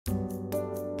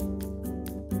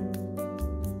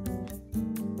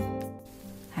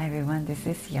everyone, this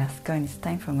is Yasuko and it's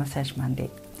time for Massage Monday.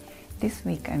 This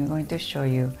week I'm going to show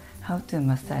you how to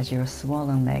massage your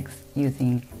swollen legs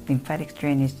using lymphatic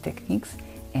drainage techniques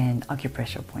and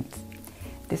acupressure points.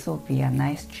 This will be a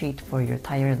nice treat for your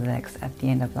tired legs at the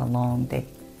end of a long day.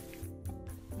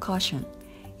 Caution: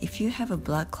 if you have a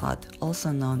blood clot,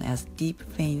 also known as deep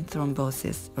vein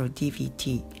thrombosis or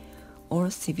DVT, or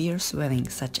severe swelling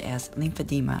such as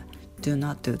lymphedema, do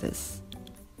not do this.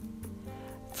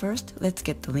 First, let's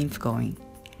get the lymph going.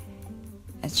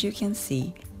 As you can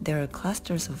see, there are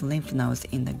clusters of lymph nodes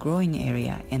in the groin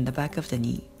area and the back of the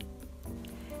knee.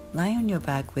 Lie on your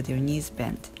back with your knees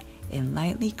bent and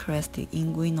lightly caress the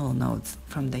inguinal nodes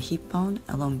from the hip bone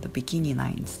along the bikini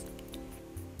lines.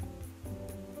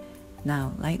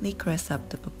 Now, lightly caress up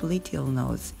the popliteal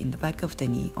nodes in the back of the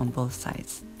knee on both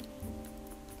sides.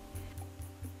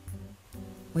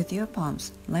 With your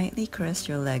palms, lightly caress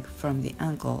your leg from the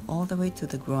ankle all the way to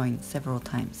the groin several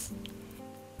times.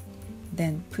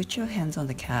 Then put your hands on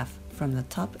the calf from the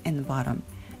top and bottom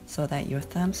so that your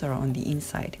thumbs are on the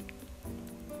inside.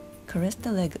 Caress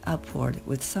the leg upward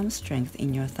with some strength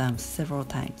in your thumbs several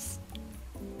times.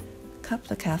 Cup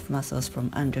the calf muscles from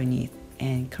underneath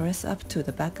and caress up to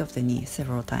the back of the knee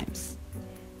several times.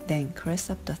 Then caress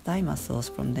up the thigh muscles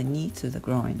from the knee to the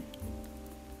groin.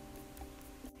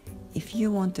 If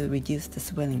you want to reduce the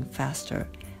swelling faster,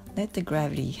 let the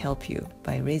gravity help you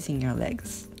by raising your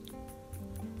legs.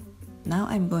 Now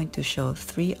I'm going to show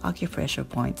 3 acupressure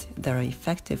points that are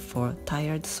effective for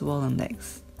tired, swollen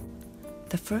legs.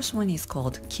 The first one is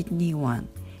called Kidney 1,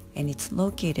 and it's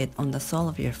located on the sole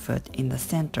of your foot in the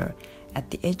center at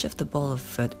the edge of the ball of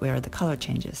foot where the color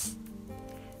changes.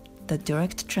 The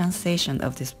direct translation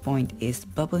of this point is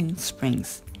bubbling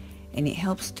springs, and it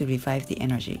helps to revive the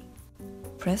energy.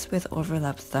 Press with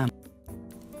overlapped thumb.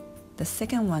 The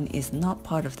second one is not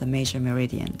part of the major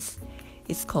meridians.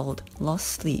 It's called lost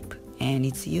sleep and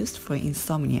it's used for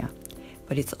insomnia,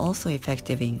 but it's also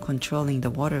effective in controlling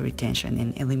the water retention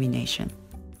and elimination.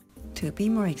 To be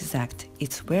more exact,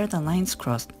 it's where the lines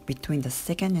cross between the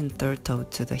second and third toe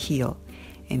to the heel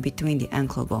and between the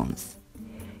ankle bones.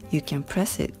 You can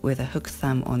press it with a hook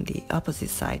thumb on the opposite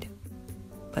side.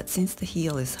 But since the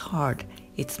heel is hard,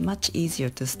 it's much easier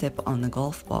to step on a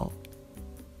golf ball.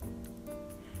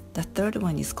 The third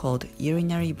one is called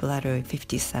urinary bladder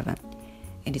 57,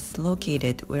 and it's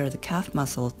located where the calf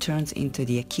muscle turns into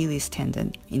the Achilles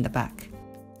tendon in the back.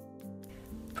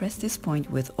 Press this point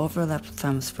with overlapped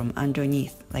thumbs from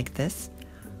underneath like this,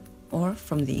 or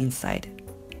from the inside.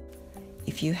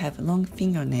 If you have long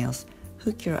fingernails,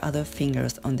 hook your other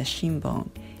fingers on the shin bone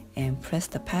and press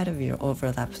the pad of your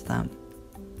overlapped thumb.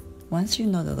 Once you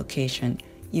know the location,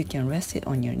 you can rest it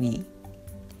on your knee.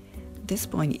 This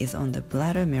point is on the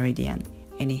bladder meridian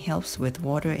and it helps with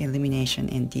water elimination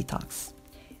and detox.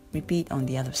 Repeat on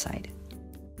the other side.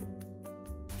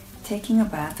 Taking a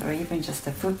bath or even just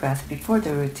a foot bath before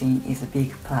the routine is a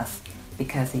big plus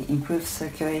because it improves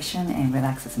circulation and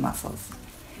relaxes muscles.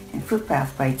 And foot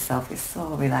bath by itself is so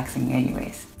relaxing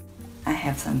anyways. I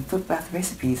have some foot bath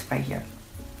recipes right here.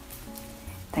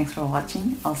 Thanks for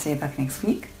watching. I'll see you back next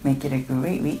week. Make it a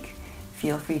great week.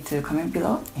 Feel free to comment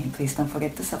below and please don't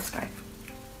forget to subscribe.